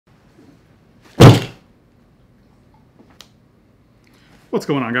What's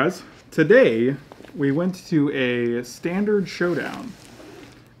going on, guys? Today we went to a standard showdown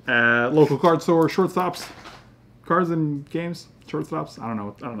at local card store, shortstops, cards and games, shortstops. I don't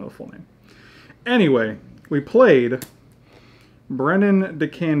know the full name. Anyway, we played Brennan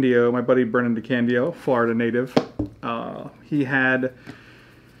DeCandio, my buddy Brennan DeCandio, Florida native. He had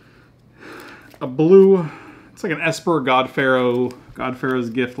a blue, it's like an Esper Godpharaoh's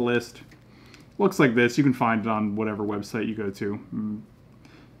gift list. Looks like this. You can find it on whatever website you go to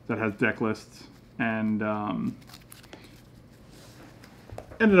that has deck lists. And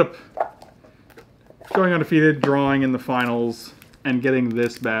ended up going undefeated, drawing in the finals, and getting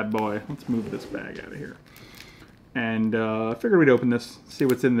this bad boy. Let's move this bag out of here. And I figured we'd open this, see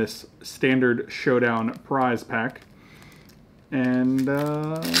what's in this standard showdown prize pack. And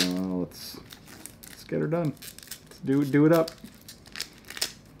let's get her done. Let's do it up.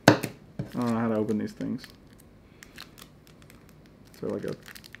 I don't know how to open these things. Is there like a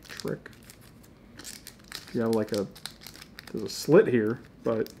trick? You have like there's a slit here,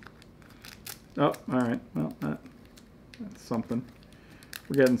 but oh, all right. Well, that's something.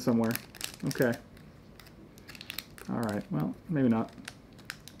 We're getting somewhere. Okay. All right. Well, maybe not.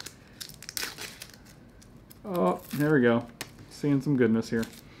 Oh, there we go. Seeing some goodness here.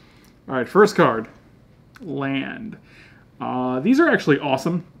 All right, first card, land. These are actually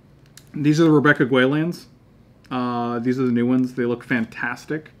awesome. These are the Rebecca Guay lands. These are the new ones. They look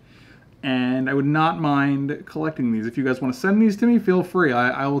fantastic. And I would not mind collecting these. If you guys want to send these to me, feel free.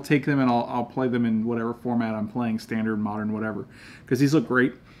 I will take them and I'll play them in whatever format I'm playing, standard, modern, whatever. Because these look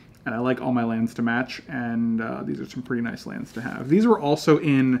great, and I like all my lands to match, and these are some pretty nice lands to have. These were also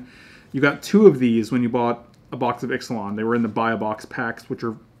in, you got 2 of these when you bought a box of Ixalan. They were in the buy a box packs, which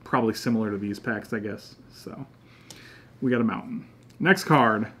are probably similar to these packs, I guess. So, we got a mountain. Next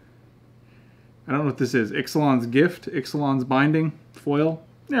card. I don't know what this is. Ixalan's Gift, Ixalan's Binding, foil.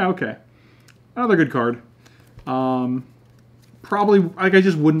 Yeah, okay. Another good card. Probably, like, I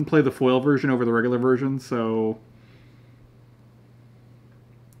just wouldn't play the foil version over the regular version, so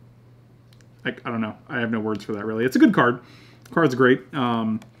I don't know. I have no words for that, really. It's a good card. The card's great.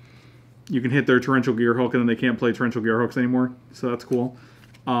 You can hit their Torrential Gearhook, and then they can't play Torrential Gearhooks anymore, so that's cool.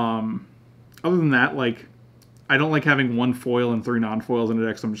 Other than that, like, I don't like having 1 foil and 3 non-foils in a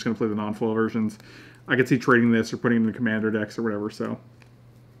deck, so I'm just going to play the non-foil versions. I could see trading this or putting it in the commander decks or whatever, so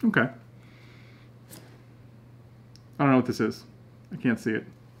okay. I don't know what this is. I can't see it.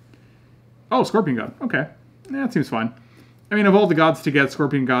 Oh, Scorpion God. Okay. Yeah, that seems fine. I mean, of all the gods to get,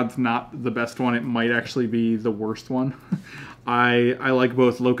 Scorpion God's not the best one. It might actually be the worst one. I like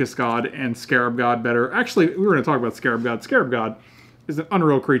both Locust God and Scarab God better. Actually, we were going to talk about Scarab God. Scarab God is an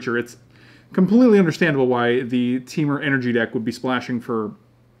unreal creature. It's completely understandable why the Teamer Energy deck would be splashing for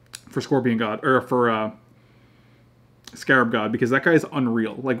Scorpion God, or for Scarab God, because that guy's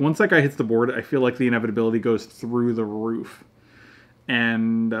unreal. Like, once that guy hits the board, I feel like the inevitability goes through the roof.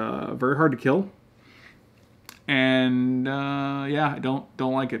 And very hard to kill. And yeah, I don't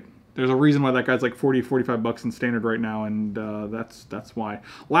like it. There's a reason why that guy's like 40, 45 bucks in standard right now, and that's why.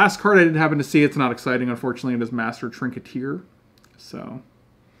 Last card I didn't happen to see. It's not exciting, unfortunately. It is Master Trinketeer. So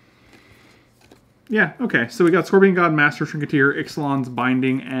yeah, okay. So we got Scorpion God, Master Trinketeer, Ixalan's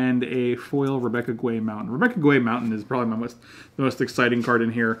Binding, and a foil Rebecca Guay Mountain. Rebecca Guay Mountain is probably the most exciting card in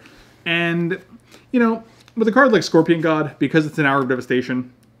here. And, you know, with a card like Scorpion God, because it's an Hour of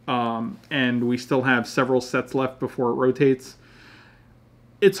Devastation, and we still have several sets left before it rotates,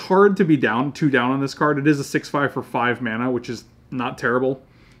 it's hard to be too down on this card. It is a 6/5 for 5 mana, which is not terrible.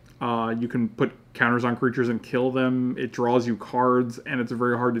 You can put counters on creatures and kill them. It draws you cards, and it's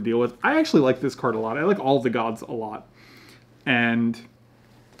very hard to deal with. I actually like this card a lot. I like all of the gods a lot. And,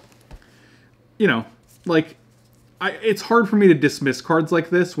 you know, like, it's hard for me to dismiss cards like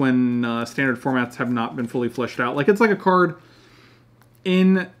this when standard formats have not been fully fleshed out. Like, it's like a card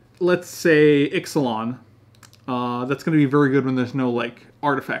in, let's say, Ixalan, that's going to be very good when there's no, like,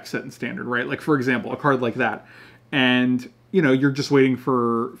 artifact set in standard, right? Like, for example, a card like that. And, you know, you're just waiting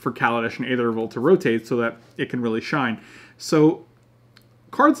for Kaladesh and Aetherville to rotate so that it can really shine. So,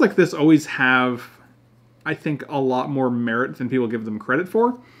 cards like this always have, I think, a lot more merit than people give them credit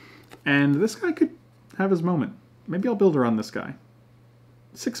for. And this guy could have his moment. Maybe I'll build around this guy.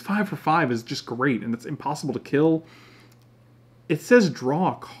 6/5 for 5 is just great, and it's impossible to kill. It says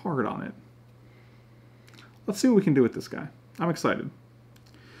draw a card on it. Let's see what we can do with this guy. I'm excited.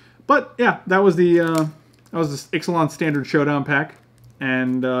 But yeah, that was the Ixalan Standard Showdown pack.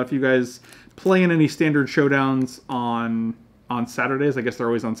 And if you guys play in any Standard Showdowns on Saturdays, I guess they're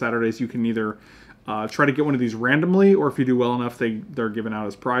always on Saturdays, you can either try to get one of these randomly, or if you do well enough, they're given out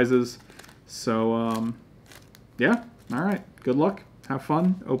as prizes. So yeah, all right. Good luck. have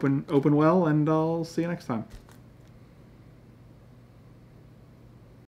fun, open well, and I'll see you next time.